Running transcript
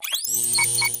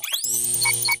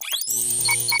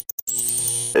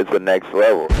It's the next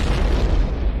level.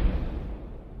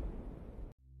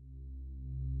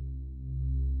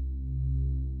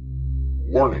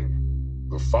 Warning.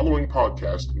 The following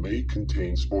podcast may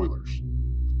contain spoilers.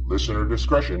 Listener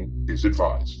discretion is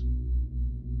advised.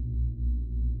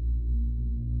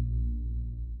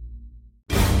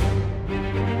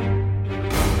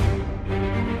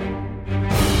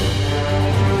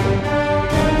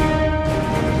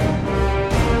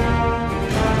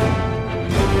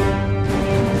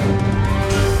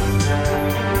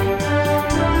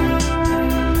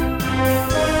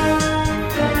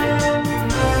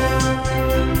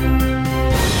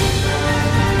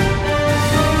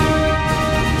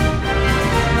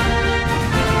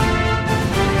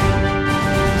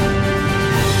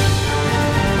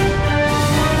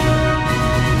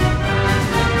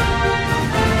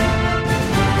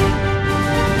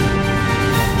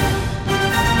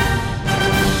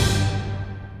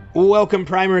 Welcome,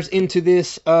 Primers, into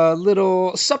this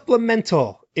little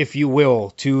supplemental, if you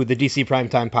will, to the DC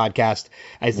Primetime podcast.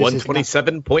 As this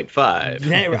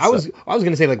 127.5. I was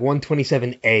going to say like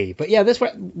 127A, but yeah, this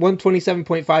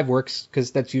 127.5 works because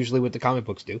that's usually what the comic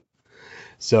books do.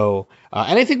 So,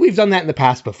 and I think we've done that in the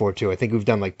past before too. I think we've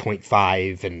done like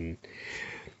 0.5, and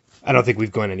I don't think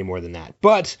we've gone any more than that.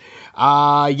 But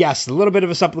yes, a little bit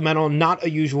of a supplemental, not a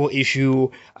usual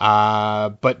issue.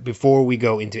 But before we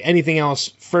go into anything else,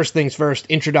 first things first,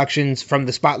 introductions from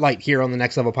the Spotlight here on the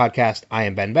Next Level Podcast. I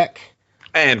am Ben Beck.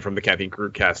 And from the Caffeine Crew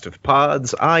cast of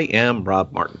pods, I am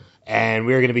Rob Martin. And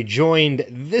we're going to be joined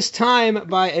this time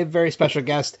by a very special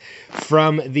guest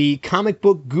from the Comic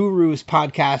Book Gurus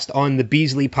podcast on the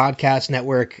Beasley Podcast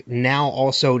Network, now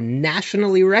also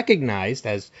nationally recognized,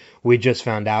 as we just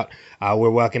found out.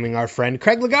 We're welcoming our friend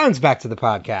Craig Liggeons back to the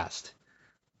podcast.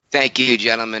 Thank you,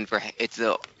 gentlemen. It's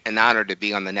an honor to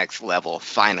be on the next level,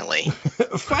 finally.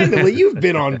 Finally, you've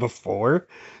been on before.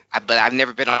 But I've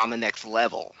never been on the next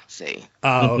level, see.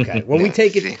 Oh, okay. Well, we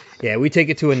take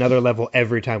it to another level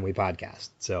every time we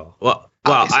podcast. So Well,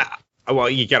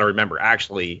 you got to remember,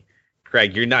 actually,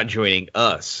 Craig, you're not joining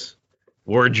us.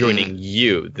 We're joining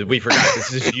you. We forgot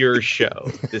this is your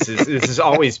show. This has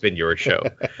always been your show.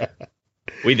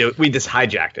 We just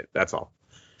hijacked it. That's all.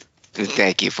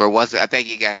 Thank you thank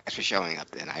you guys for showing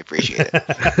up. Then I appreciate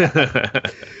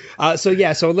it. So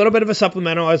a little bit of a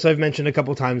supplemental, as I've mentioned a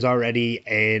couple times already,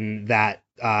 in that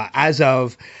as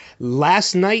of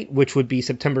last night, which would be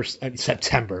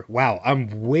September. Wow, I'm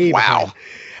way behind.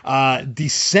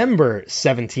 December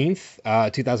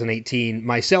 17th, 2018,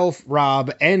 myself,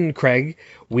 Rob, and Craig,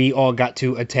 we all got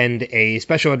to attend a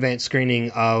special advance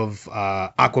screening of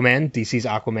Aquaman, DC's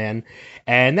Aquaman,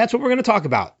 and that's what we're going to talk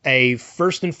about. A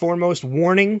first and foremost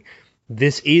warning,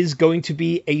 this is going to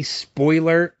be a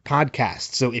spoiler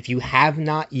podcast, so if you have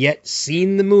not yet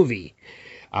seen the movie,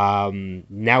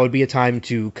 now would be a time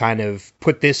to kind of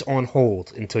put this on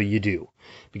hold until you do.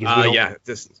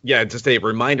 Just a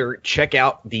reminder, check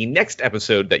out the next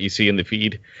episode that you see in the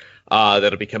feed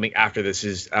that'll be coming after this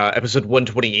is episode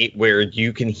 128, where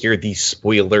you can hear the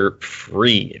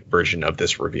spoiler-free version of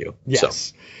this review.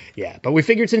 Yes. Yeah, but we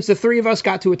figured since the three of us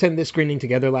got to attend this screening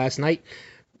together last night,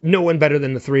 no one better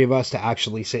than the three of us to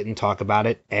actually sit and talk about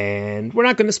it, and we're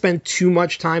not going to spend too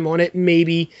much time on it,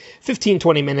 maybe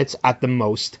 15-20 minutes at the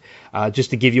most,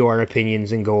 just to give you our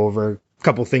opinions and go over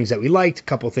couple things that we liked,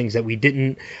 couple things that we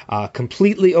didn't,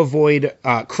 completely avoid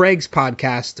Craig's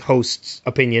podcast host's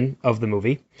opinion of the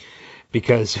movie,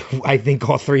 because I think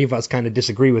all three of us kind of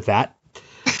disagree with that.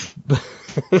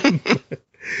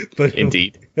 But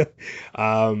indeed.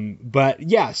 But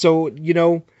yeah, so,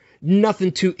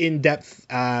 nothing too in-depth,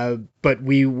 but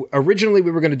we were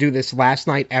going to do this last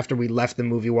night after we left the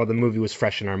movie, while the movie was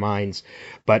fresh in our minds,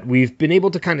 but we've been able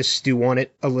to kind of stew on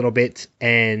it a little bit,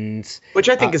 and which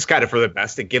I think is kind of for the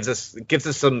best. It gave us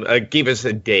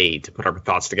a day to put our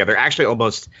thoughts together. Actually,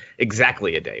 almost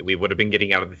exactly a day. We would have been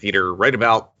getting out of the theater right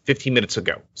about 15 minutes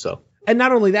ago. So, and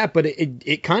not only that, but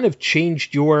it kind of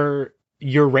changed your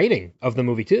rating of the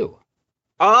movie too.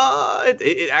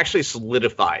 It actually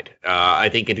solidified. I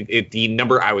think the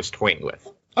number I was toying with.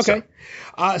 Okay.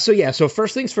 So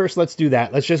first things first, let's do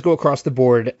that. Let's just go across the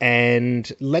board,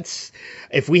 and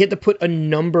if we had to put a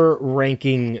number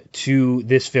ranking to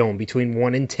this film between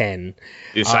 1 and 10.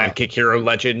 Do Sidekick, Hero,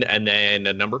 Legend, and then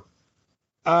a number?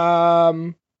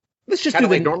 Let's just do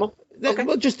like normal. Okay.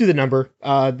 We'll just do the number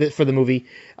for the movie.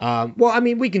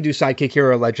 We can do Sidekick,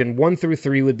 Hero, Legend. 1 through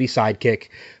 3 would be Sidekick.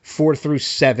 4 through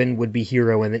 7 would be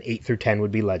Hero, and then 8 through 10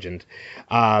 would be Legend.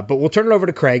 But we'll turn it over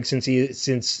to Craig since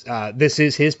this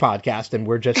is his podcast and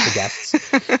we're just the guests.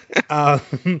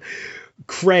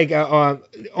 Craig,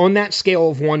 on that scale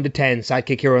of 1 to 10,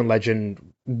 Sidekick, Hero, and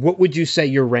Legend, what would you say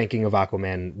your ranking of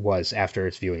Aquaman was after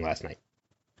its viewing last night?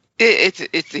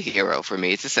 It's a hero for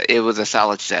me. It was a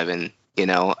solid 7.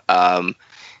 That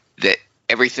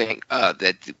everything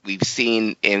that we've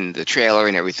seen in the trailer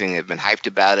and everything have been hyped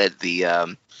about it.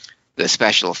 The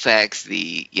special effects,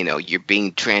 you're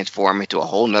being transformed into a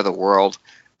whole nother world.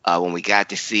 When we got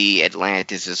to see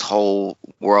Atlantis, this whole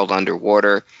world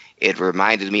underwater, it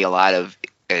reminded me a lot of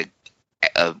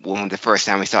when the first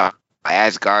time we saw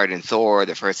Asgard and Thor,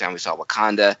 the first time we saw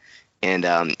Wakanda, and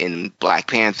in Black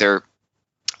Panther,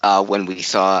 when we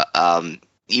saw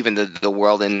even the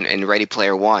world in Ready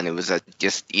Player One. It was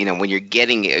when you're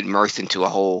getting immersed into a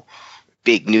whole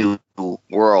big new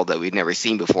world that we've never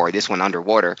seen before, this one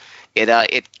underwater,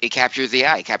 it captures the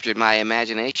eye, captured my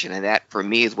imagination, and that for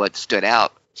me is what stood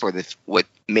out for what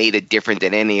made it different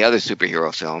than any other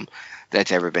superhero film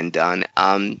that's ever been done.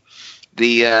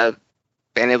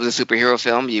 And it was a superhero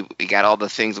film. You got all the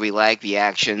things we like: the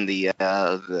action, the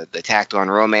tacked on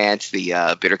romance,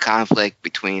 the bitter conflict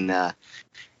between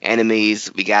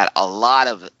enemies. We got a lot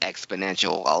of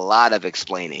exponential, a lot of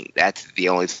explaining. That's the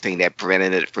only thing that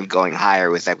prevented it from going higher,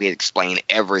 was that we had explained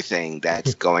everything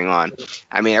that's going on.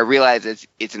 I mean, I realize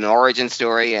it's an origin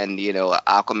story, and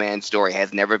Aquaman's story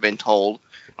has never been told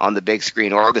on the big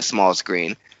screen or the small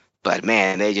screen. But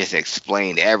man, they just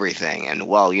explained everything. And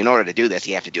well, in order to do this,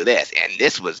 you have to do this. And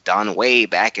this was done way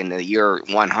back in the year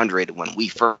 100 when we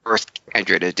first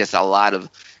entered. It's just a lot of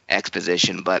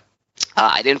exposition. But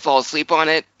I didn't fall asleep on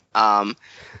it.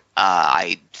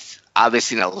 I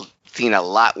obviously seen a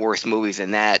lot worse movies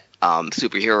than that,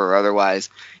 superhero or otherwise.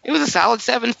 It was a solid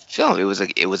 7 film. It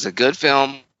was a good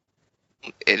film.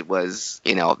 It was,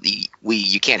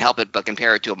 you can't help it but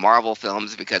compare it to Marvel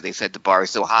films because they set the bar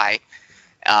so high.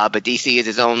 But DC is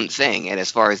its own thing, and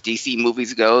as far as DC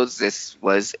movies goes, this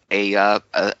was a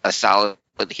solid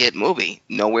hit movie.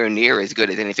 Nowhere near as good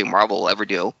as anything Marvel will ever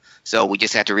do. So we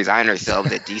just have to resign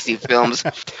ourselves that DC films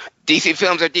are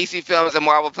DC films, and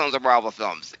Marvel films are Marvel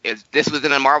films. If this was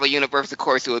in a Marvel universe, of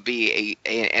course, it would be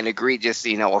an egregious,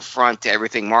 affront to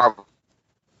everything Marvel.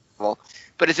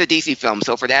 But it's a DC film,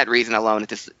 so for that reason alone,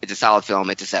 it's a solid film.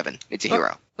 It's a 7. It's a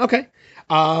hero. Okay.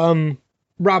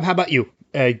 Rob, how about you?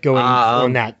 Going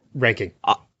on that ranking?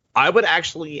 I would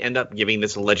actually end up giving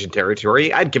this a legend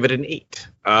territory. I'd give it an 8.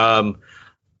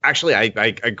 Actually,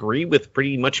 I agree with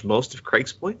pretty much most of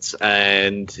Craig's points,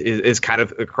 and is kind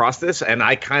of across this. And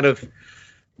I kind of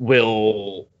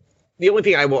will. The only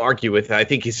thing I will argue with, I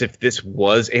think, is if this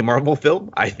was a Marvel film,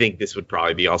 I think this would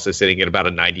probably be also sitting at about a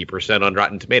 90% on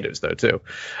Rotten Tomatoes, though, too.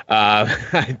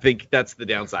 I think that's the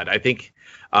downside. I think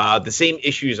the same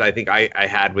issues I think I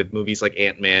had with movies like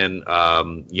Ant-Man,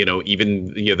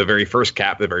 even the very first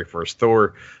Cap, the very first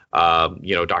Thor,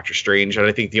 Doctor Strange. And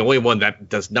I think the only one that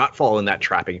does not fall in that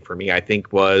trapping for me, I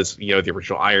think, was, the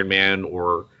original Iron Man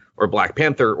or Black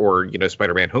Panther or,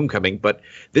 Spider-Man Homecoming. But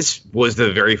this was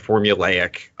the very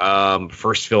formulaic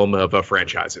first film of a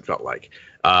franchise, it felt like.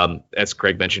 As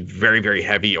Craig mentioned, very, very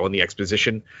heavy on the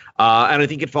exposition. And I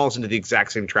think it falls into the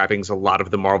exact same trappings a lot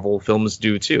of the Marvel films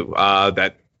do, too,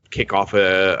 that kick off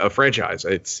a franchise.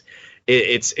 It's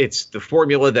the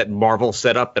formula that Marvel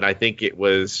set up, and I think it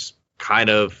was kind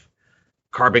of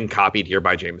carbon copied here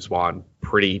by James Wan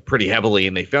pretty heavily,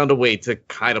 and they found a way to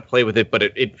kind of play with it, but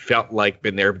it felt like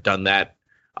been there, done that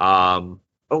a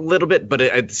little bit. But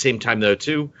at the same time, though,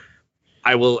 too,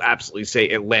 I will absolutely say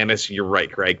Atlantis, you're right,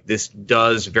 Craig. This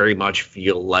does very much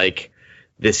feel like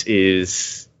this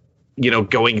is,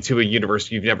 going to a universe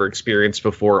you've never experienced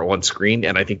before on screen,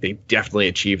 and I think they definitely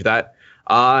achieved that.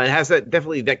 It has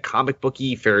that comic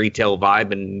booky fairy tale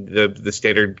vibe, and the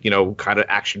standard, kind of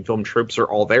action film tropes are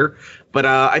all there. But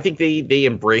I think they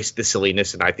embraced the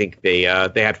silliness, and I think they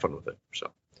had fun with it.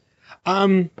 So.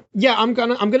 Yeah, I'm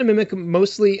gonna mimic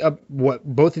mostly what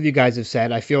both of you guys have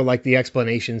said. I feel like the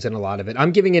explanations in a lot of it.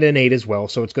 I'm giving it an 8 as well,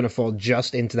 so it's gonna fall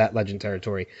just into that legend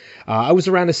territory. I was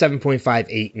around a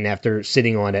 7.58, and after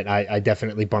sitting on it, I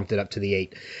definitely bumped it up to the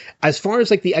 8. As far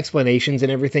as like the explanations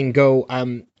and everything go,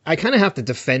 I kind of have to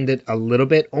defend it a little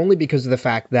bit, only because of the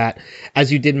fact that,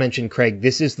 as you did mention, Craig,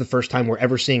 this is the first time we're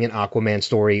ever seeing an Aquaman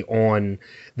story on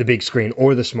the big screen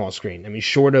or the small screen. I mean,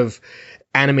 short of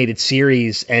animated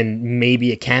series and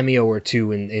maybe a cameo or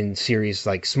two in series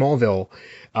like Smallville,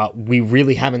 we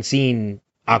really haven't seen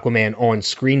Aquaman on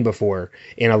screen before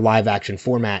in a live action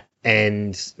format,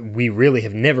 and we really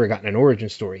have never gotten an origin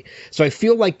story. So I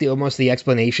feel like the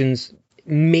explanations,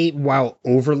 while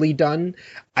overly done,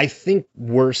 I think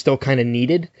were still kind of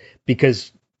needed,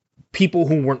 because people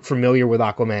who weren't familiar with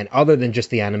Aquaman, other than just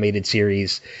the animated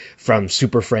series from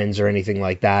Super Friends or anything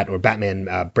like that, or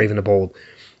Batman Brave and the Bold,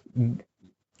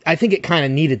 I think it kind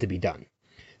of needed to be done.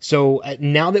 So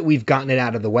now that we've gotten it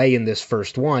out of the way in this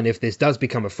first one, if this does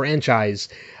become a franchise,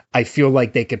 I feel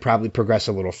like they could probably progress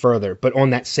a little further. But on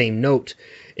that same note,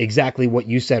 exactly what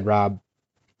you said, Rob,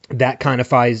 that kind of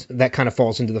falls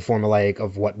into the formulaic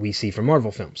of what we see from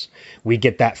Marvel films. We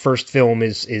get that first film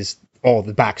is all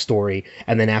the backstory,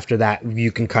 and then after that,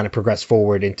 you can kind of progress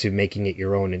forward into making it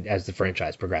your own as the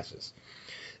franchise progresses.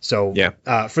 So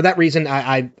for that reason,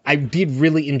 I did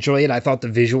really enjoy it. I thought the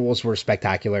visuals were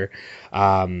spectacular.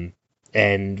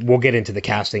 And we'll get into the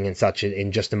casting and such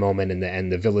in just a moment,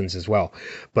 and the villains as well.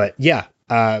 But yeah,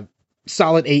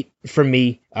 solid 8 from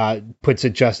me, puts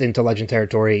it just into legend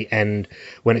territory. And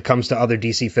when it comes to other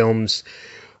DC films,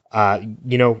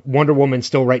 Wonder Woman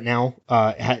still right now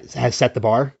has set the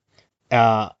bar.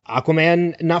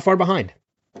 Aquaman not far behind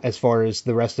as far as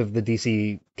the rest of the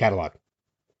DC catalog.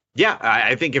 Yeah,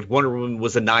 I think if Wonder Woman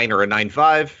was a 9 or a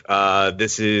 9.5,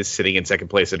 this is sitting in second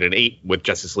place at an 8 with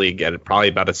Justice League at probably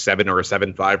about a 7 or a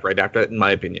 7.5 right after that, in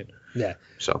my opinion. Yeah.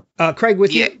 So, Craig,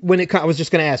 with you, I was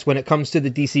just going to ask, when it comes to the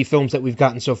DC films that we've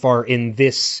gotten so far in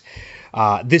this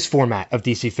format of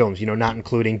DC films, not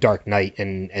including Dark Knight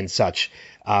and such,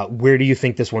 where do you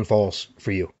think this one falls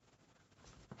for you?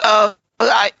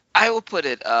 I will put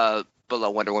it below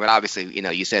Wonder Woman. Obviously,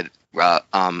 you said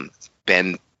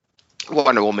Ben.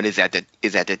 Wonder Woman is at the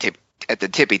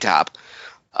tippy top.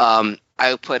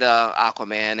 I would put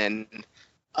Aquaman, and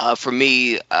for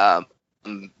me,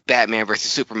 Batman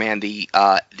versus Superman, the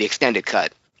extended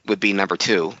cut would be number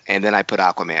 2, and then I put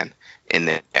Aquaman in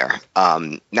there.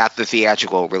 Not the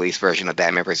theatrical release version of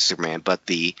Batman versus Superman, but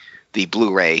the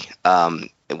Blu-ray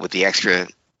with the extra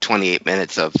 28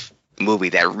 minutes of movie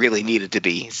that really needed to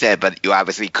be said, but you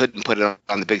obviously couldn't put it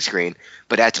on the big screen.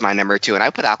 But that's my number 2, and I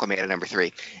put Aquaman at number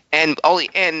 3. And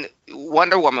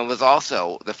Wonder Woman was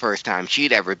also the first time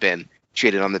she'd ever been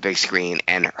treated on the big screen,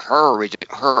 and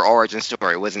her origin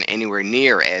story wasn't anywhere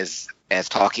near as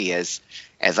talky as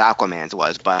Aquaman's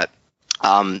was. But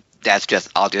I'll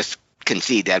just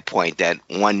concede that point, that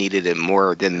one needed it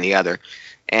more than the other,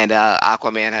 and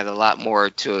Aquaman had a lot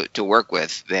more to work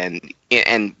with than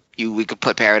we could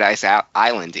put Paradise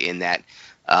Island in that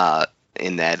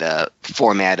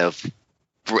format of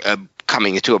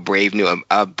coming into a brand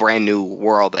new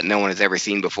world that no one has ever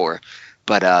seen before.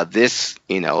 But this,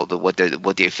 what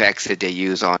the effects that they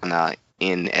use on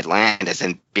in Atlantis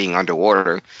and being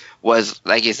underwater was,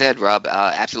 like you said, Rob,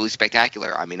 absolutely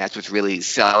spectacular. I mean, that's what's really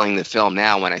selling the film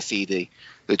now. When I see the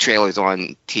trailers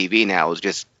on TV now, is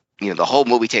just the whole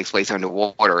movie takes place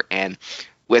underwater, and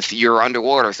with you're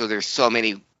underwater, so there's so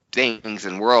many things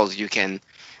and worlds you can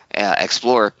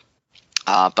explore.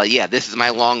 But yeah, this is my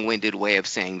long-winded way of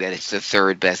saying that it's the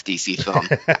third best DC film,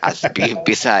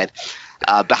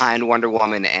 behind Wonder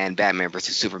Woman and Batman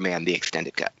vs. Superman, the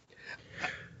extended cut.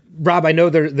 Rob, I know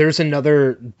there's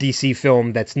another DC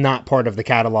film that's not part of the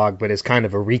catalog, but is kind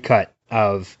of a recut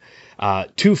of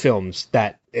 2 films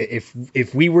that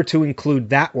if we were to include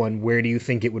that one, where do you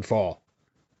think it would fall?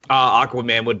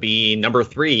 Aquaman would be number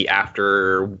 3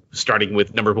 after starting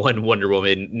with number 1, Wonder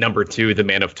Woman, number 2, The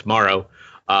Man of Tomorrow.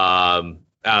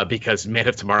 Because Man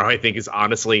of Tomorrow, I think, is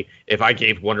honestly, if I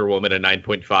gave Wonder Woman a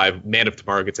 9.5, Man of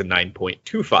Tomorrow gets a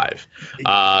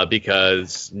 9.25.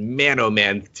 Because man, oh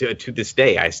man, to this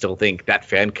day, I still think that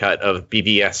fan cut of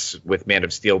BVS with Man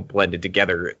of Steel blended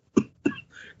together,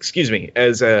 excuse me,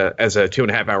 as a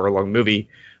 2.5 hour long movie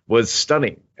was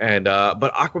stunning. And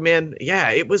but Aquaman,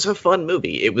 yeah, it was a fun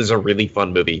movie. It was a really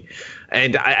fun movie.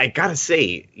 And I gotta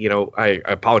say, I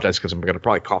apologize because I'm gonna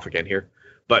probably cough again here,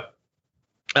 but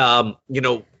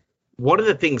one of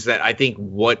the things that I think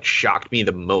what shocked me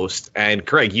the most, and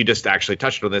Craig, you just actually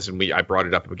touched on this, and I brought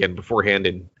it up again beforehand,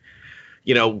 and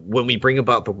when we bring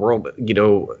about the world,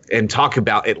 and talk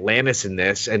about Atlantis in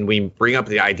this, and we bring up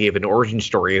the idea of an origin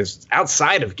story is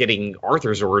outside of getting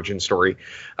Arthur's origin story.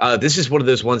 This is one of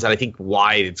those ones that I think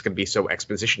why it's going to be so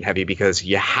exposition heavy, because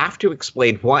you have to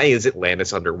explain why is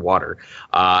Atlantis underwater.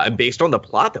 And based on the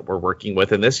plot that we're working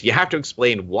with in this, you have to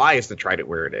explain why is the Trident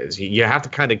where it is. You have to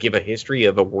kind of give a history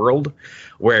of a world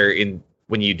where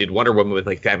when you did Wonder Woman with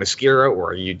like Themyscira,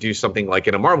 or you do something like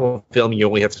in a Marvel film, you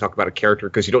only have to talk about a character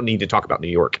because you don't need to talk about New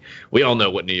York. We all know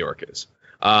what New York is.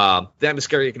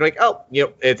 Themyscira, you can be like,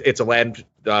 it's a land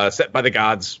set by the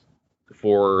gods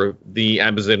for the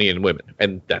Amazonian women,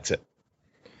 and that's it.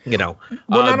 We're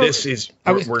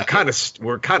kind of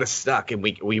stuck, and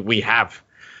we have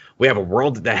a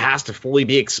world that has to fully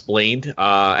be explained,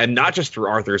 and not just through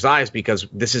Arthur's eyes, because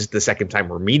this is the second time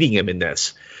we're meeting him in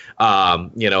this.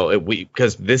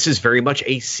 Because this is very much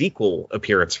a sequel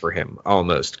appearance for him,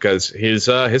 almost, because his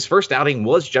first outing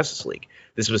was Justice League.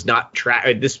 This was not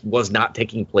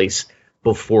taking place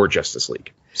before Justice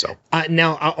League. So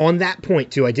now on that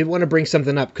point too, I did want to bring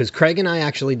something up because Craig and I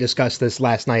actually discussed this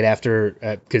last night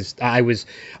after because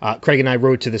Craig and I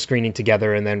rode to the screening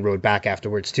together and then rode back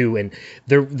afterwards too, and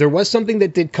there was something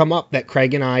that did come up that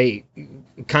Craig and I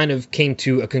kind of came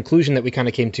to a conclusion that we kind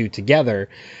of came to together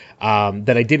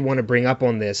that I did want to bring up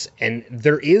on this, and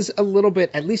there is a little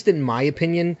bit, at least in my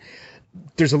opinion,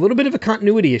 there's a little bit of a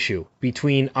continuity issue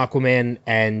between Aquaman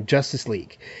and Justice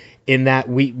League. In that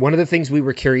one of the things we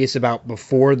were curious about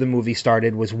before the movie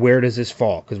started was where does this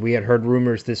fall? Because we had heard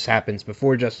rumors this happens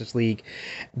before Justice League,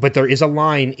 but there is a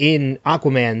line in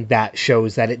Aquaman that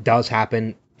shows that it does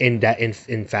happen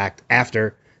in fact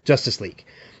after Justice League.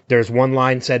 There's one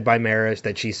line said by Maris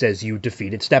that she says, "You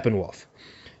defeated Steppenwolf."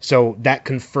 So that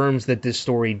confirms that this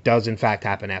story does in fact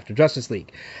happen after Justice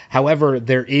League. However,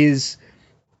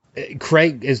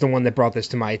 Craig is the one that brought this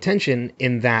to my attention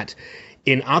in that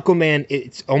in Aquaman,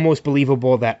 it's almost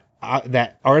believable that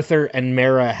Arthur and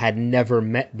Mera had never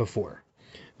met before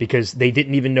because they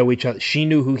didn't even know each other. She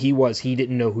knew who he was. He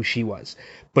didn't know who she was.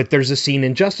 But there's a scene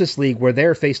in Justice League where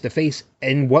they're face to face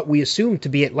in what we assume to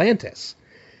be Atlantis.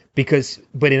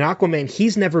 But in Aquaman,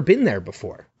 he's never been there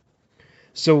before.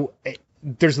 So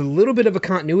there's a little bit of a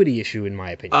continuity issue, in my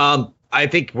opinion. I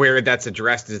think where that's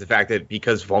addressed is the fact that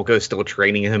because Vulko is still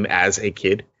training him as a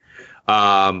kid,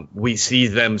 we see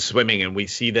them swimming and we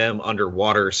see them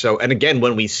underwater. So, and again,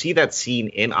 when we see that scene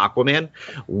in Aquaman,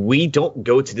 we don't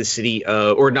go to the city,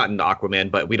 or not in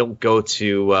Aquaman, but we don't go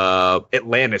to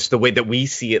Atlantis the way that we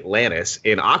see Atlantis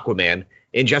in Aquaman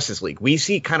in Justice League. We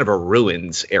see kind of a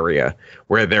ruins area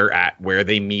where they're at, where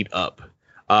they meet up.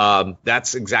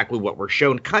 That's exactly what we're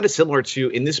shown. Kind of similar to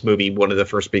in this movie, one of the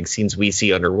first big scenes we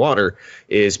see underwater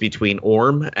is between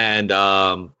Orm and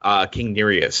King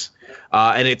Nereus.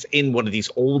 And it's in one of these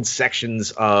old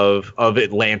sections of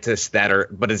Atlantis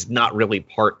but it's not really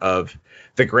part of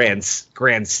the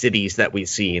grand cities that we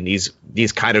see in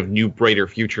these kind of new, brighter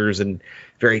futures and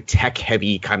very tech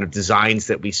heavy kind of designs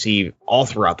that we see all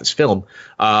throughout this film.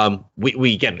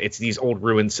 We again, it's these old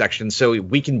ruined sections. So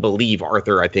we can believe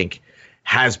Arthur, I think,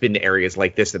 has been to areas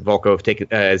like this that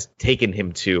Vulko has taken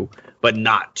him to, but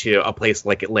not to a place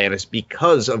like Atlantis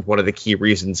because of one of the key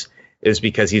reasons is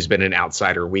because he's been an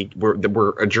outsider.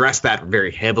 We're addressed that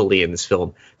very heavily in this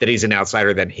film, that he's an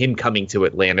outsider, that him coming to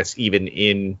Atlantis, even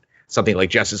in something like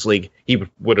Justice League, he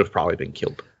would have probably been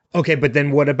killed. Okay, but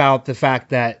then what about the fact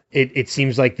that it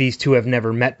seems like these two have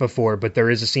never met before, but there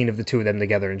is a scene of the two of them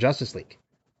together in Justice League?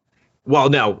 Well,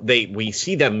 no, we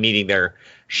see them meeting there.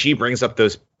 She brings up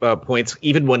those points,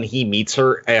 even when he meets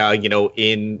her,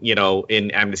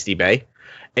 in Amnesty Bay.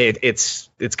 It's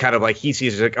kind of like he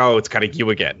sees it like, oh, it's kind of you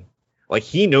again. Like,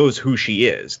 he knows who she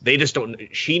is. They just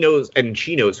don't. She knows, and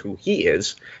she knows who he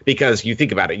is, because you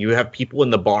think about it. You have people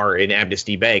in the bar in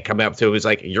Amnesty Bay coming up to him, who's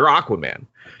like, "You're Aquaman.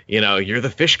 You're the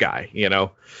fish guy."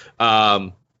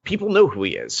 People know who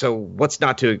he is. So what's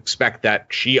not to expect that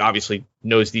she obviously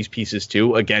knows these pieces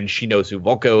too. Again, she knows who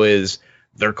Vulko is.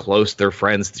 They're close. They're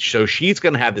friends. So she's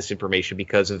going to have this information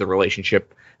because of the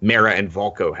relationship Mera and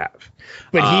Vulko have.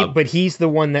 But he's the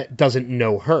one that doesn't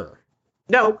know her.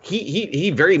 No,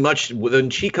 he very much, when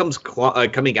she comes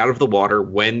coming out of the water,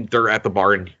 when they're at the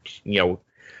bar, and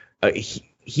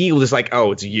he was like,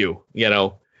 "Oh, it's you,"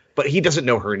 but he doesn't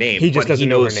know her name. He just doesn't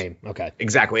know her name. Okay,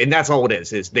 exactly, and that's all it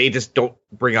is they just don't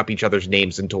bring up each other's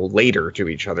names until later to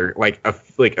each other, like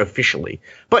officially.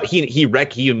 But he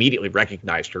immediately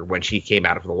recognized her when she came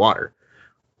out of the water.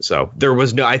 So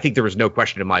I think there was no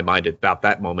question in my mind about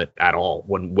that moment at all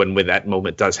when that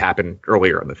moment does happen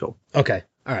earlier in the film. Okay.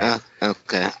 All right.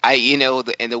 Okay.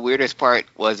 And the weirdest part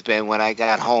was, Ben, when I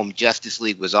got home, Justice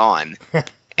League was on,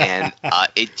 and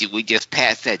we just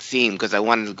passed that scene because I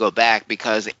wanted to go back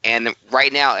and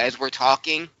right now as we're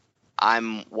talking,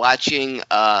 I'm watching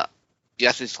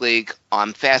Justice League.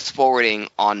 I'm fast forwarding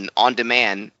on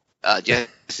demand.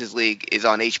 Justice League is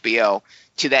on HBO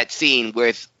to that scene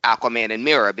with Aquaman and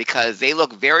Mera, because they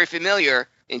look very familiar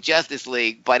in Justice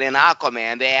League, but in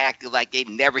Aquaman they acted like they'd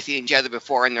never seen each other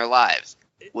before in their lives,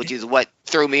 which is what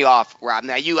threw me off, Rob.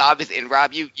 Now you obviously, and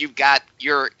Rob,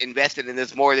 you're invested in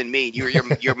this more than me.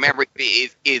 Your memory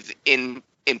is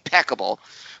impeccable,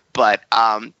 but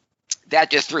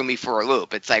that just threw me for a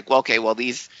loop. It's like, well, okay, well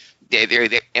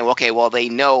they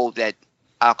know that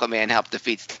Aquaman helped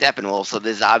defeat Steppenwolf, so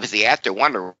this is obviously after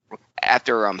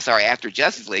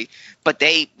Justice League, but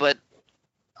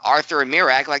Arthur and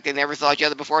Mera act like they never saw each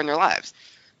other before in their lives,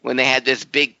 when they had this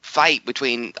big fight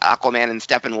between Aquaman and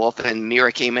Steppenwolf, and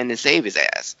Mera came in to save his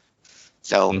ass.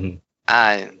 So,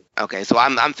 okay, so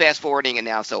I'm fast forwarding it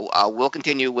now. So we'll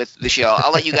continue with the show.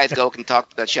 I'll let you guys go and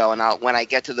talk about the show, and when I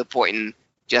get to the point in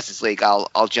Justice League,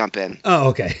 I'll jump in. Oh,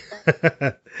 okay.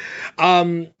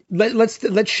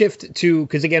 Let's shift to,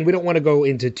 because again, we don't want to go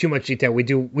into too much detail. We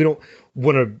don't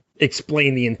want to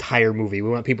explain the entire movie. We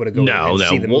want people to go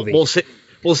see the movie.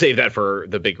 We'll save that for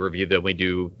the big review that we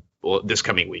do this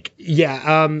coming week.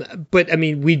 Yeah, but I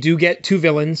mean, we do get two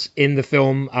villains in the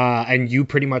film, and you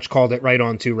pretty much called it right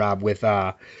on too, Rob, with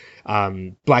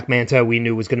Black Manta. We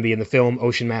knew was going to be in the film,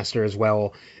 Ocean Master as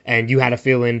well, and you had a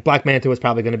feeling Black Manta was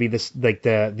probably going to be this, like,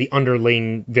 the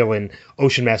underling villain.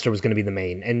 Ocean Master was going to be the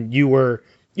main, and you're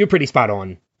pretty spot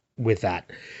on with that.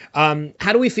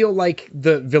 How do we feel like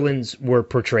the villains were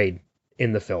portrayed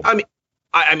in the film? I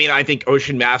mean, I think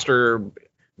Ocean Master,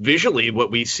 visually,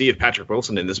 what we see of Patrick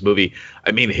Wilson in this movie,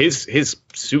 I mean, his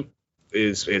suit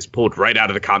is pulled right out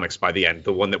of the comics by the end.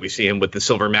 The one that we see him with the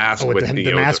silver mask.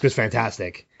 The mask was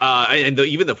fantastic. And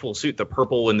even the full suit, the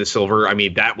purple and the silver, I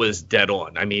mean, that was dead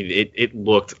on. I mean, it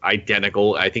looked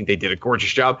identical. I think they did a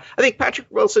gorgeous job. I think Patrick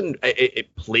Wilson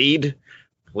it played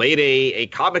a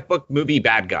comic book movie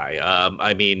bad guy.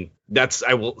 I mean,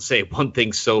 I will say one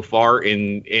thing so far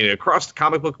in across the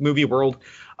comic book movie world.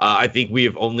 I think we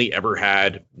have only ever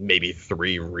had maybe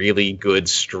 3 really good,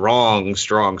 strong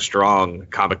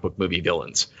comic book movie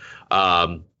villains.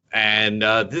 And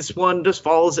this one just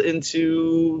falls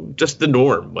into just the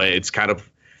norm. It's kind of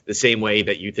the same way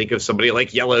that you think of somebody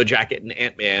like Yellow Jacket and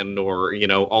Ant-Man, or,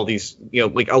 all these,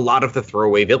 like a lot of the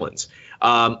throwaway villains.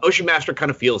 Ocean Master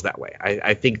kind of feels that way.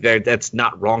 I think that's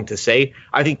not wrong to say.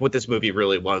 I think what this movie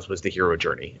really was the hero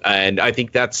journey. And I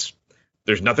think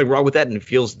there's nothing wrong with that, and it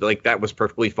feels like that was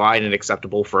perfectly fine and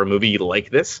acceptable for a movie like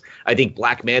this. I think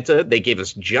Black Manta, they gave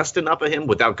us just enough of him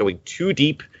without going too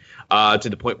deep, to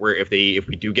the point where if we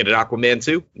do get an Aquaman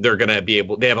 2, they're going to be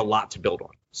able, they have a lot to build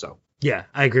on. So yeah,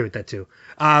 I agree with that too.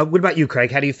 What about you,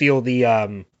 Craig? How do you feel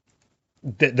the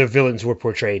villains were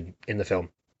portrayed in the film?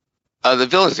 The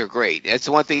villains are great. That's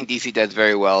the one thing DC does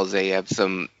very well, is they have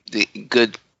the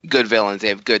good villains. They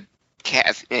have good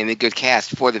cast and a good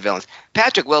cast for the villains.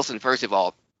 Patrick Wilson, first of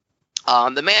all,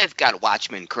 the man's got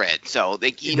Watchmen cred, so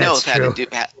he knows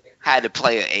how to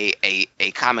play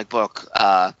a comic book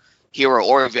hero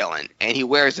or villain, and he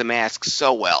wears the mask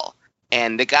so well.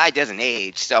 And the guy doesn't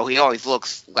age, so he always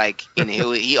looks like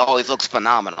he always looks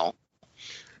phenomenal,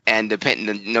 and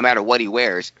no matter what he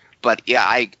wears. But yeah,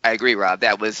 I agree, Rob.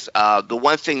 That was the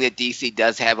one thing that DC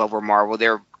does have over Marvel.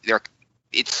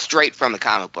 It's straight from the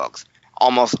comic books.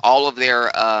 Almost all of their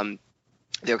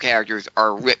characters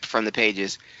are ripped from the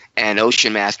pages, and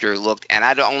Ocean Master and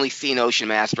I'd only seen Ocean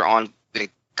Master on the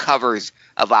covers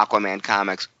of Aquaman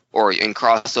comics or in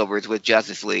crossovers with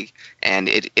Justice League, and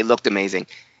it looked amazing.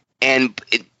 And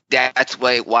that's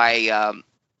why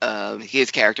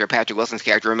his character, Patrick Wilson's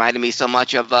character, reminded me so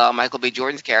much of Michael B.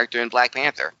 Jordan's character in Black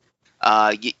Panther.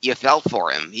 You felt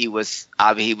for him. He was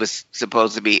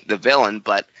supposed to be the villain,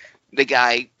 but the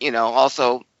guy,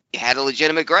 also had a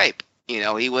legitimate gripe.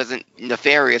 He wasn't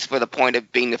nefarious for the point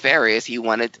of being nefarious. He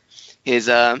wanted his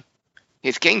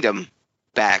kingdom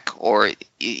back, or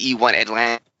he wanted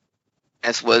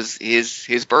Atlantis was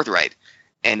his birthright.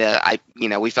 And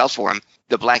we felt for him.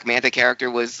 The Black Manta character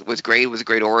was great. It was a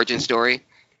great origin story.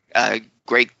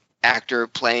 Great actor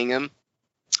playing him.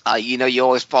 You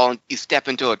always you step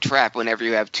into a trap whenever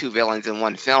you have 2 villains in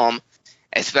one film,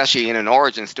 especially in an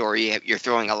origin story. You're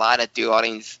throwing a lot at the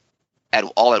audience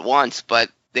all at once, but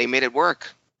they made it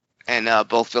work, and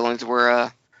both villains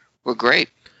were great.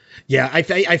 Yeah, I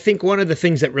think one of the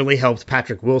things that really helped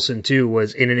Patrick Wilson too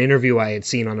was in an interview I had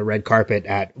seen on the red carpet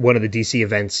at one of the DC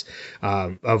events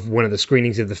of one of the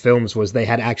screenings of the films, was they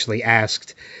had actually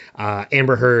asked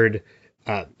Amber Heard,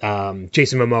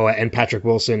 Jason Momoa, and Patrick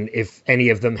Wilson if any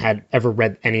of them had ever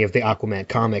read any of the Aquaman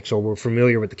comics or were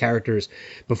familiar with the characters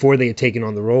before they had taken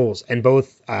on the roles. And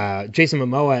both Jason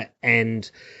Momoa and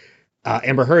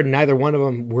Amber Heard, neither one of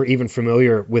them were even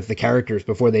familiar with the characters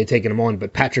before they had taken them on,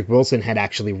 but Patrick Wilson had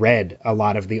actually read a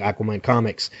lot of the Aquaman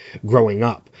comics growing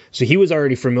up. So he was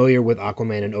already familiar with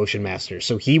Aquaman and Ocean Master.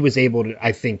 So he was able to,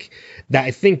 I think,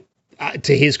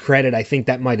 to his credit, I think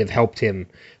that might have helped him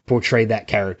portray that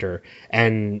character,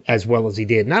 and as well as he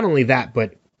did. Not only that,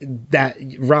 but that,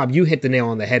 Rob, you hit the nail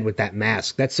on the head with that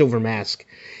mask. That silver mask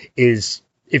is,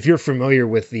 if you're familiar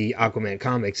with the Aquaman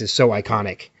comics, is so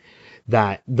iconic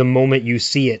that the moment you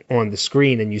see it on the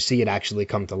screen and you see it actually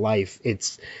come to life,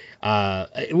 it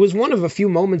was one of a few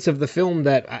moments of the film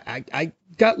that I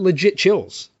got legit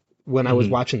chills when I was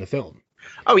watching the film.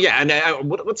 Oh yeah, and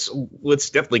let's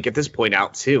definitely get this point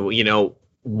out too.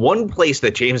 One place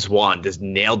that James Wan just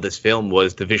nailed this film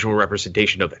was the visual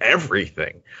representation of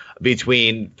everything,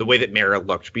 between the way that Mera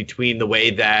looked, between the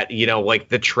way that like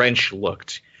the trench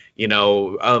looked.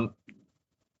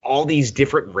 all these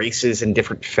different races and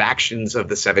different factions of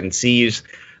the Seven Seas.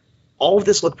 All of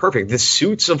this looked perfect. The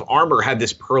suits of armor had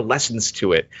this pearlescence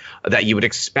to it that you would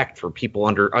expect for people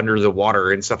under the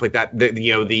water and stuff like that.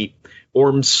 The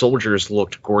Orm soldiers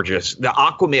looked gorgeous. The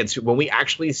Aquaman suit, when we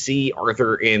actually see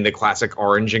Arthur in the classic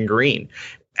orange and green,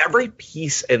 every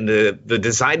piece and the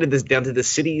design of this down to the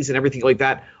cities and everything like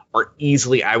that are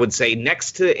easily, I would say,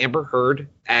 next to Amber Heard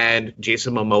and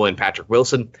Jason Momoa and Patrick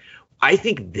Wilson, I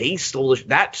think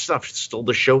that stuff stole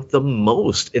the show the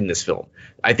most in this film.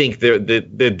 I think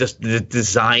the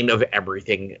design of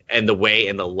everything and the way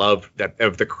and the love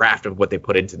of the craft of what they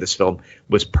put into this film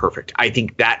was perfect. I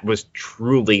think that was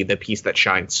truly the piece that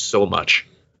shined so much.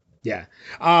 Yeah.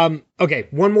 Okay.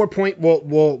 One more point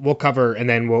we'll cover, and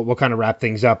then we'll kind of wrap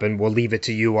things up, and we'll leave it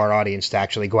to you, our audience, to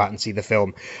actually go out and see the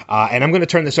film. And I'm going to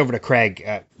turn this over to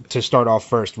Craig to start off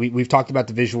first. We've talked about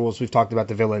the visuals. We've talked about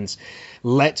the villains.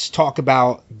 Let's talk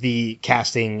about the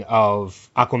casting of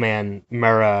Aquaman,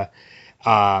 Mera.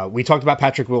 We talked about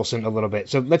Patrick Wilson a little bit.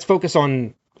 So let's focus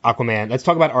on Aquaman. Let's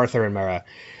talk about Arthur and Mera.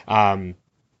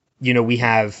 We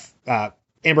have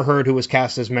Amber Heard, who was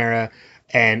cast as Mera,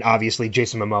 and obviously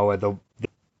Jason Momoa.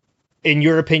 In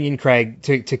your opinion, Craig,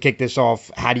 to kick this off,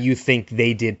 how do you think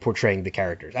they did portraying the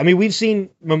characters? I mean, we've seen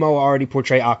Momoa already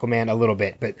portray Aquaman a little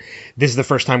bit, but this is the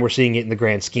first time we're seeing it in the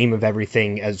grand scheme of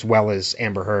everything, as well as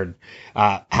Amber Heard.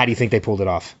 How do you think they pulled it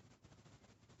off?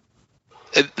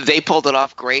 They pulled it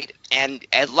off great, and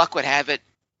as luck would have it,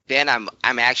 Ben,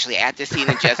 I'm actually at the scene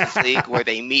in Justice League where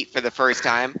they meet for the first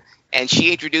time, and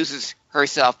she introduces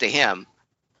herself to him.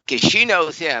 Because she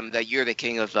knows him, that you're the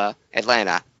king of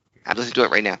Atlanta. I'm listening to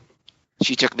it right now.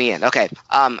 She took me in. Okay.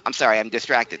 I'm sorry. I'm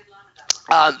distracted.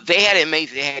 They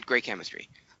had great chemistry.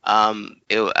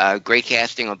 Great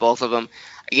casting on both of them.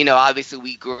 Obviously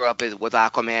we grew up with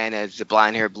Aquaman as the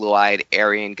blonde-haired, blue-eyed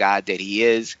Aryan god that he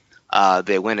is.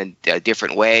 They went a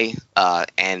different way,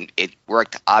 and it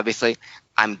worked, obviously.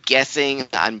 I'm guessing,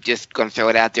 I'm just going to throw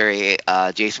it out there,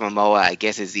 Jason Momoa, I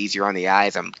guess, is easier on the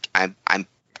eyes. I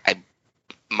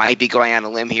might be going on a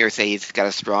limb here, say he's got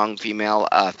a strong female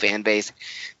fan base.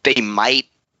 They might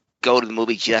go to the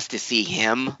movie just to see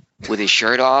him with his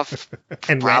shirt off,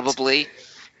 and probably,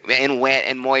 and wet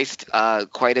and moist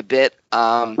quite a bit.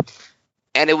 And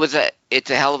it's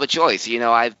a hell of a choice.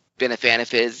 I've been a fan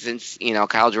of his since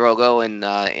Khal Drogo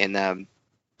in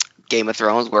Game of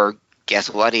Thrones, where guess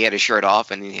what, he had his shirt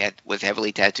off and he was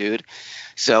heavily tattooed.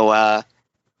 So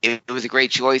it was a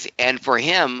great choice, and for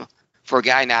him. For a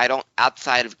guy now,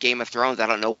 outside of Game of Thrones, I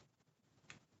don't know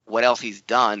what else he's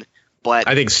done, but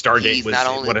I think Stargate was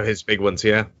one of his big ones.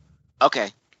 Yeah. Okay.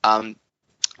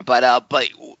 But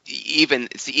even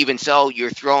so,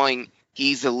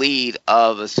 he's the lead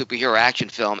of a superhero action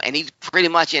film, and he's pretty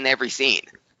much in every scene.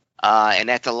 And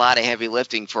that's a lot of heavy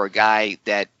lifting for a guy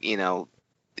that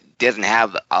doesn't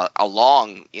have a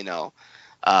long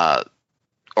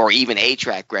or even a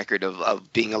track record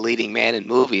of being a leading man in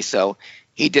movies. So.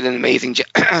 He did an amazing job.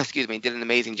 Did an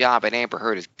amazing job, and Amber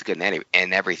Heard is good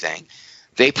in everything.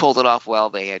 They pulled it off well.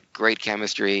 They had great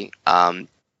chemistry.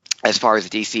 As far as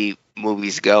DC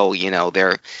movies go,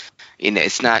 they're,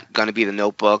 it's not going to be The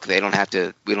Notebook. We don't have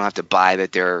to buy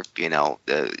that they're,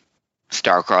 the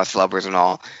star-crossed lovers and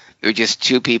all. They're just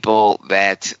two people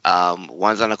that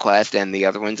one's on a quest and the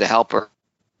other one's a helper,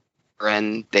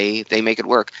 and they make it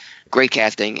work. Great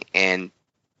casting, and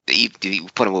you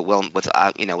put them with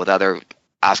other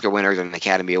Oscar winners and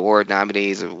Academy Award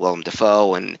nominees, Willem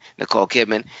Dafoe and Nicole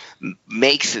Kidman,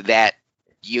 makes that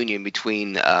union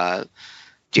between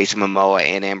Jason Momoa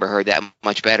and Amber Heard that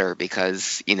much better,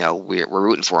 because we're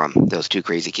rooting for them, those two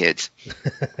crazy kids.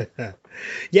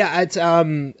 Yeah,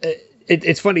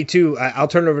 it's funny too. I'll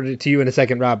turn it over to you in a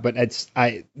second, Rob. But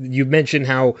you mentioned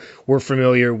how we're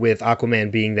familiar with Aquaman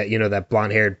being that that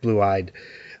blonde-haired, blue-eyed.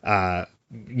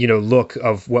 Look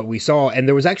of what we saw. And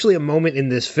there was actually a moment in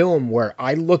this film where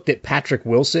I looked at Patrick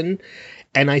Wilson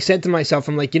and I said to myself,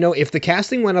 I'm like, if the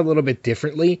casting went a little bit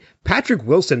differently, Patrick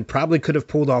Wilson probably could have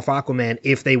pulled off Aquaman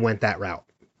if they went that route.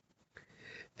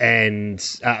 And,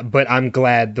 but I'm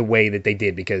glad the way that they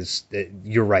did, because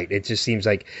you're right. It just seems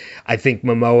like, I think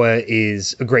Momoa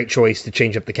is a great choice to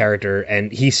change up the character,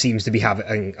 and he seems to be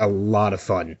having a lot of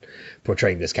fun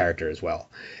portraying this character as well.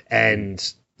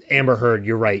 And Amber Heard,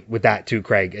 you're right with that too,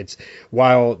 Craig.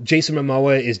 While Jason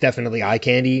Momoa is definitely eye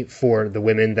candy for the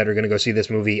women that are going to go see this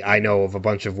movie, I know of a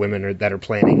bunch of women that are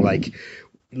planning like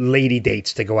lady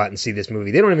dates to go out and see this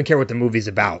movie. They don't even care what the movie's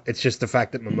about. It's just the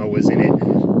fact that Momoa's in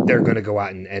it. They're going to go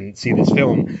out and see this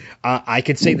film. I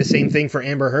could say the same thing for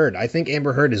Amber Heard. I think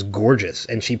Amber Heard is gorgeous,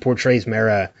 and she portrays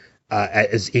Mera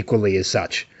as equally as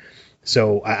such.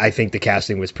 So I think the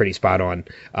casting was pretty spot on.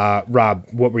 Rob,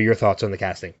 what were your thoughts on the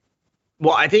casting?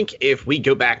 Well, I think if we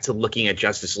go back to looking at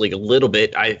Justice League a little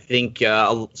bit, I think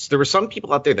there were some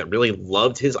people out there that really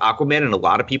loved his Aquaman, and a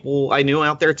lot of people I knew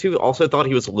out there too also thought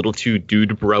he was a little too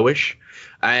dude bro-ish.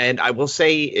 And I will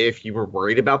say, if you were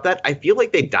worried about that, I feel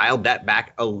like they dialed that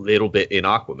back a little bit in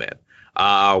Aquaman.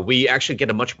 We actually get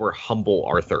a much more humble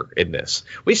Arthur in this.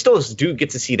 We still do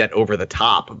get to see that over the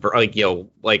top,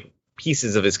 like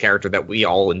pieces of his character that we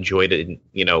all enjoyed in,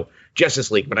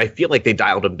 Justice League. But I feel like they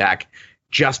dialed him back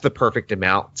just the perfect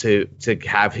amount to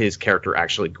have his character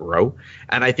actually grow.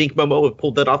 And I think Momoa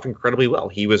pulled that off incredibly well.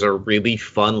 He was a really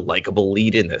fun, likable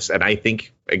lead in this. And I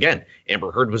think, again,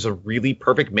 Amber Heard was a really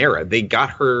perfect Mera. They got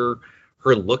her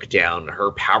look down,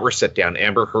 her power set down.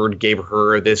 Amber Heard gave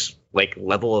her this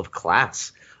level of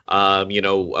class.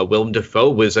 Willem Dafoe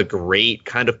was a great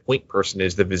kind of point person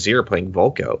as the Vizier playing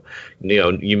Vulko.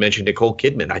 You mentioned Nicole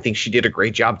Kidman. I think she did a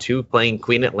great job too playing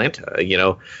Queen Atlanta.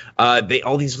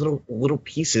 All these little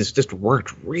pieces just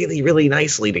worked really, really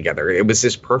nicely together. It was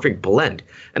this perfect blend.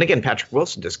 And again, Patrick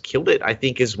Wilson just killed it, I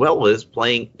think, as well as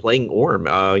playing Orm,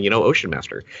 Ocean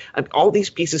Master. And all these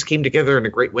pieces came together in a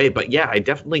great way. But yeah, I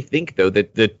definitely think though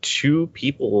that the two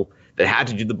people that had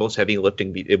to do the most heavy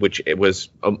lifting, which it was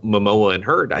Momoa and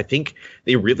Heard, I think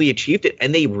they really achieved it,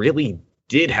 and they really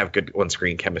did have good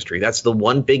on-screen chemistry. That's the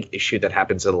one big issue that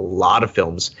happens in a lot of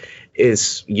films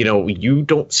is, you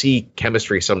don't see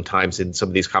chemistry sometimes in some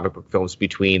of these comic book films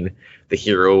between the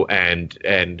hero and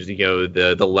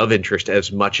the love interest as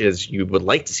much as you would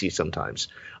like to see sometimes,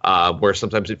 where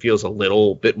sometimes it feels a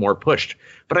little bit more pushed.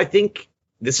 But I think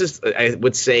this is, I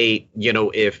would say,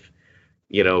 if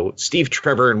Steve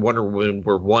Trevor and Wonder Woman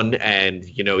were one, and,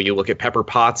 you look at Pepper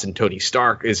Potts and Tony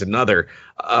Stark is another.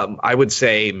 I would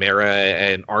say Mera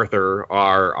and Arthur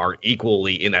are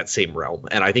equally in that same realm.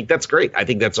 And I think that's great. I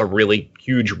think that's a really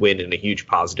huge win and a huge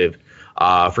positive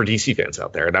for DC fans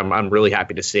out there. And I'm really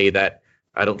happy to say that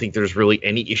I don't think there's really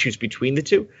any issues between the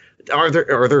two. Are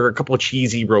there a couple of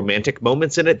cheesy romantic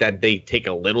moments in it that they take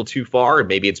a little too far? And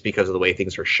maybe it's because of the way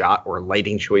things are shot or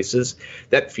lighting choices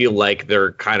that feel like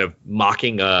they're kind of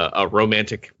mocking a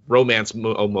romantic romance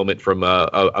moment from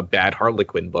a bad Harley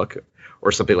Quinn book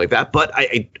or something like that. But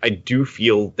I do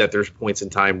feel that there's points in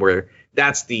time where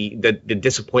that's the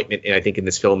disappointment, I think, in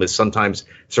this film is sometimes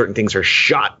certain things are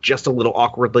shot just a little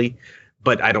awkwardly,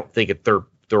 but I don't think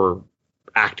they're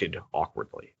acted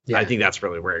awkwardly. Yeah. I think that's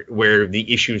really where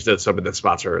the issues that some of the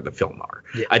spots are in the film are.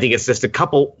 Yeah. I think it's just a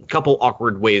couple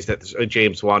awkward ways that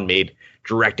James Wan made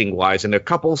directing wise, and a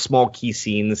couple small key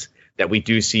scenes that we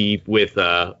do see with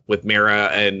Mera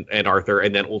and Arthur,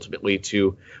 and then ultimately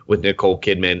too with Nicole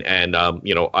Kidman and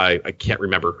I can't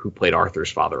remember who played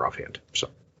Arthur's father offhand. So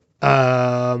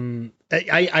I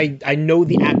know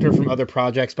the actor from other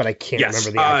projects, but I can't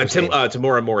remember the actor's name.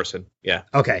 Tamora Morrison. Yeah.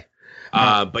 Okay.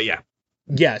 But yeah.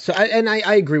 Yeah, so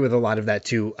I agree with a lot of that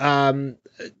too.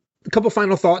 A couple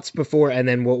final thoughts before, and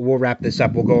then we'll wrap this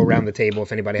up. We'll go around the table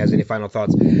if anybody has any final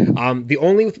thoughts. The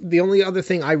only other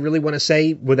thing I really want to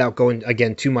say, without going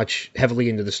again too much heavily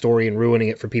into the story and ruining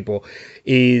it for people,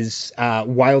 is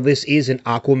while this is an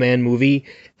Aquaman movie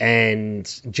and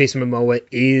Jason Momoa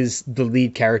is the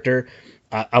lead character,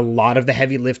 a lot of the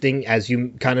heavy lifting, as you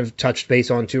kind of touched base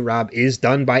on too, Rob, is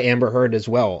done by Amber Heard as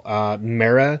well.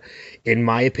 Mera, in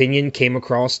my opinion, came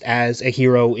across as a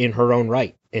hero in her own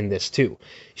right in this too.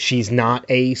 She's not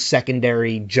a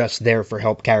secondary, just there for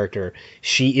help character.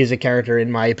 She is a character,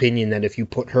 in my opinion, that if you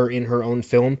put her in her own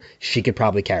film, she could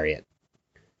probably carry it.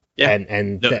 Yeah,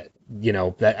 and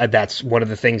no. That's one of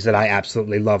the things that I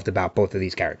absolutely loved about both of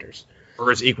these characters. Or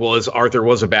as equal as Arthur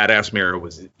was a badass, Mera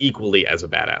was equally as a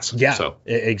badass. Yeah, so.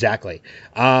 Exactly.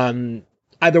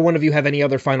 Either one of you have any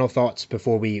other final thoughts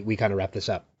before we kind of wrap this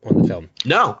up on the film?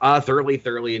 No,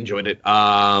 thoroughly enjoyed it.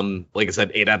 Like I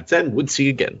said, 8 out of 10. Would see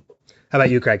again. How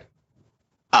about you, Craig?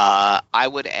 I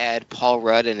would add Paul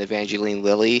Rudd and Evangeline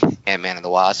Lilly and Man and the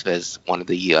Wasp as one of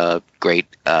the great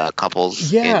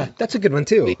couples. Yeah, that's a good one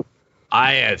too.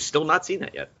 I have still not seen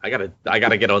that yet. I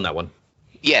gotta get on that one.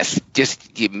 Yes,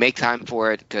 just you make time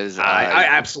for it because I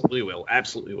absolutely will.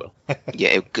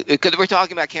 Yeah, because we're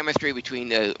talking about chemistry between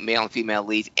the male and female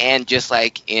leads, and just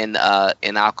like in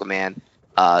Aquaman,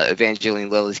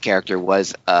 Evangeline Lilly's character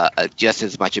was just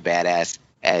as much a badass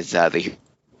as the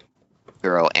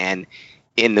hero. And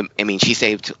she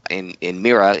saved in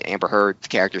Mera, Amber Heard's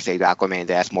character saved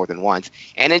Aquaman's ass more than once.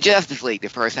 And in Justice League, the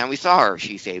first time we saw her,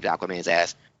 she saved Aquaman's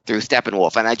ass through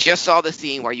Steppenwolf. And I just saw the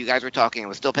scene where you guys were talking. I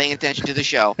was still paying attention to the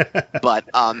show. But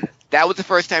that was the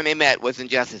first time they met, was in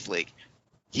Justice League.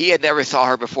 He had never saw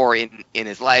her before in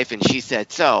his life, and she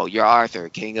said, "So, you're Arthur,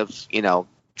 king of,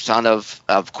 son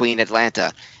of Queen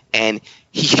Atlanta. And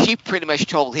he pretty much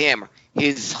told him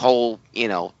his whole,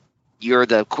 you're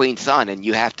the queen's son and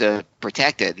you have to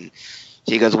protect it. And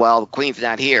she goes, well, the queen's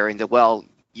not here. And well,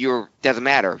 doesn't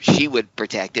matter. She would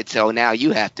protect it, so now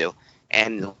you have to.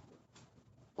 And the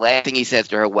last thing he says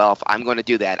to her, well, if I'm going to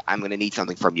do that, I'm going to need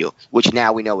something from you, which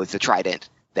now we know is the trident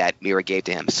that Mera gave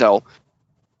to him. So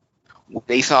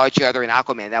they saw each other in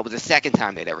Aquaman. That was the second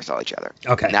time they'd ever saw each other.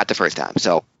 Okay. Not the first time.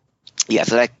 So, yeah,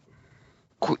 so that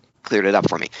cleared it up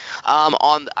for me.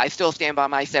 I still stand by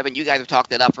my 7. You guys have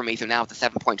talked it up for me, so now it's a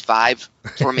 7.5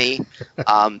 for me.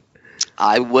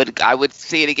 I would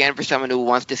see it again for someone who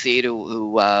wants to see it,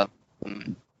 who has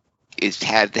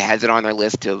it on their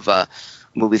list of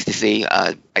movies to see.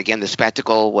 Again, the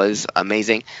spectacle was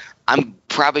amazing. I'm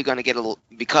probably going to get a little,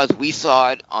 because we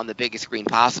saw it on the biggest screen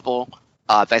possible.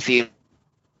 If I see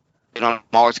it on a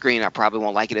smaller screen, I probably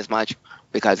won't like it as much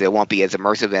because it won't be as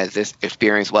immersive as this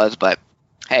experience was. But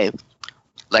hey,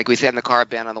 like we said in the car,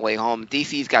 Ben, on the way home,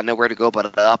 DC's got nowhere to go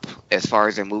but up as far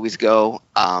as their movies go.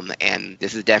 And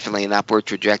this is definitely an upward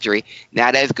trajectory.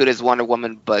 Not as good as Wonder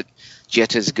Woman, but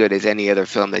just as good as any other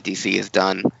film that DC has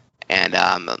done. And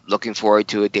I'm looking forward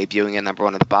to it debuting at number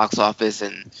 1 at the box office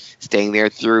and staying there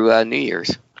through New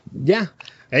Year's. Yeah.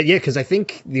 Yeah, because I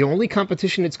think the only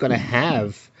competition it's going to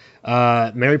have,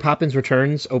 Mary Poppins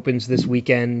Returns opens this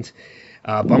weekend.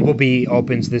 Bumblebee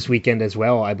opens this weekend as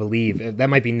well, I believe. That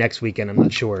might be next weekend. I'm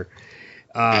not sure.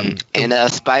 And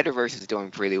Spider-Verse is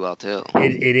doing pretty well, too.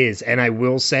 It is. And I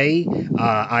will say,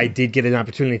 I did get an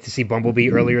opportunity to see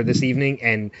Bumblebee earlier this evening,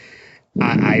 and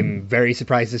I'm very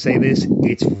surprised to say this.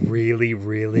 It's really,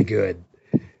 really good.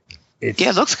 It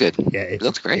looks good. Yeah, it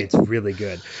looks great. It's really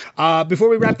good. Before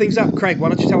we wrap things up, Craig, why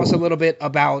don't you tell us a little bit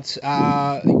about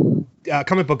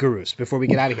Comic Book Gurus before we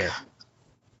get out of here?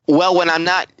 Well, when I'm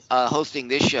not hosting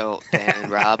this show, Dan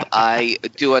and Rob, I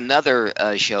do another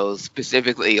show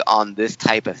specifically on this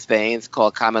type of thing. It's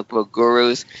called Comic Book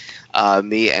Gurus.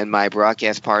 Me and my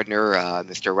broadcast partner,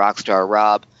 Mr. Rockstar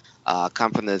Rob,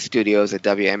 come from the studios at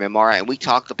WMMR, and we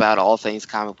talk about all things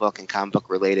comic book and comic book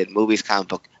related movies, comic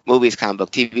book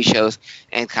TV shows,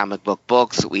 and comic book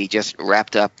books. We just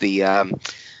wrapped up the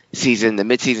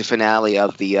mid-season finale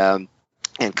of and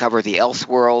covered the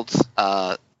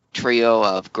Elseworlds trio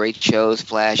of great shows,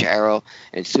 Flash, Arrow,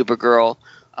 and Supergirl.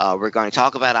 We're going to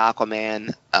talk about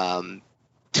Aquaman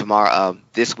tomorrow,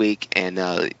 this week, and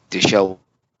the show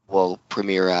will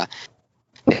premiere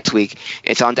next week.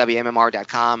 It's on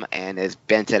WMMR.com, and as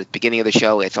Ben said at the beginning of the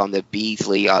show, it's on the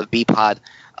BPod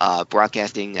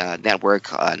Broadcasting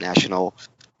Network, National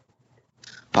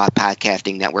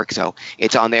Podcasting Network. So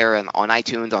it's on there and on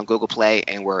iTunes, on Google Play,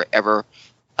 and wherever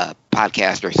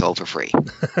podcasts are sold for free.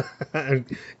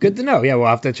 Good to know. Yeah, we'll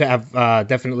have to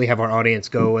definitely have our audience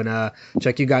go and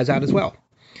check you guys out as well.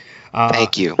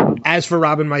 Thank you. As for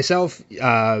Rob and myself,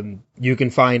 you can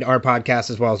find our podcast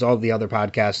as well as all the other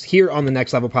podcasts here on the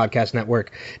Next Level Podcast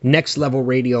Network,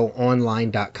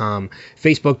 nextlevelradioonline.com,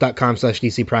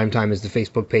 facebook.com/DC Primetime is the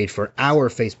Facebook page for our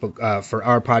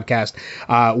podcast.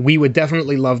 We would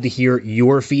definitely love to hear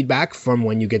your feedback from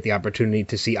when you get the opportunity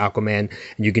to see Aquaman,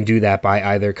 and you can do that by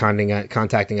either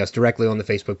contacting us directly on the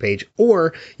Facebook page,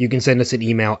 or you can send us an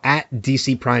email at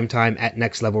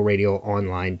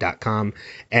dcprimetime@nextlevelradioonline.com.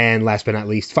 And last but not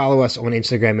least, follow us on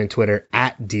Instagram and Twitter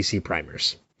at DC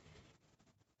Primers.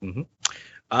 Mm-hmm.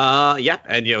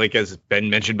 And like as Ben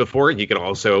mentioned before, you can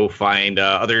also find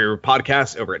other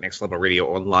podcasts over at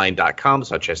nextlevelradioonline.com,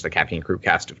 such as the Caffeine Crew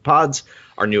Cast of Pods.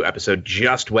 Our new episode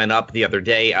just went up the other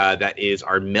day. That is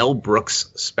our Mel Brooks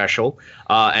special,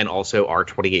 and also our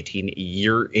 2018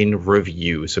 year in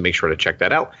review. So make sure to check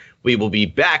that out. We will be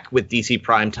back with DC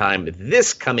Primetime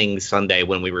this coming Sunday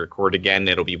when we record again.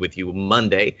 It'll be with you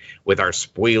Monday with our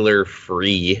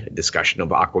spoiler-free discussion of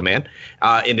Aquaman.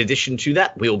 In addition to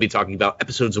that, we will be talking about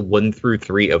episodes 1 through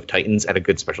 3 of Titans, and a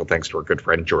good special thanks to our good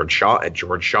friend George Shaw at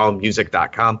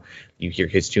GeorgeShawMusic.com. You hear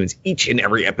his tunes each and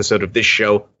every episode of this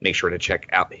show. Make sure to check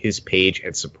out his page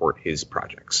and support his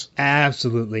projects.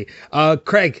 Absolutely.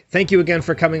 Craig, thank you again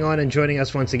for coming on and joining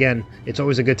us once again. It's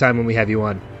always a good time when we have you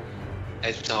on.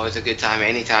 It's always a good time.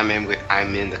 Anytime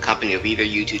I'm in the company of either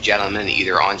you two gentlemen,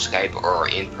 either on Skype or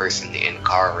in person, in a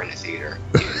car or in a theater.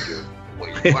 You're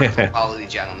wonderful quality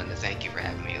gentlemen, and thank you for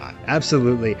having me on.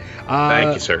 Absolutely.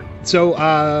 Thank you, sir. So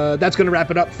that's going to wrap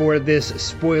it up for this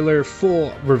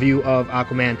spoiler-full review of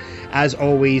Aquaman. As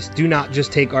always, do not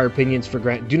just take our opinions for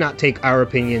granted. Do not take our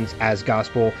opinions as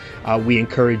gospel. We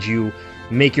encourage you,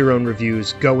 make your own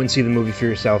reviews, go and see the movie for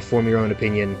yourself, form your own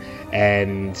opinion,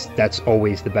 and that's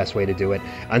always the best way to do it.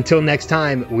 Until next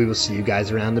time, we will see you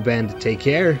guys around the bend. Take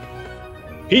care.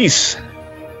 Peace.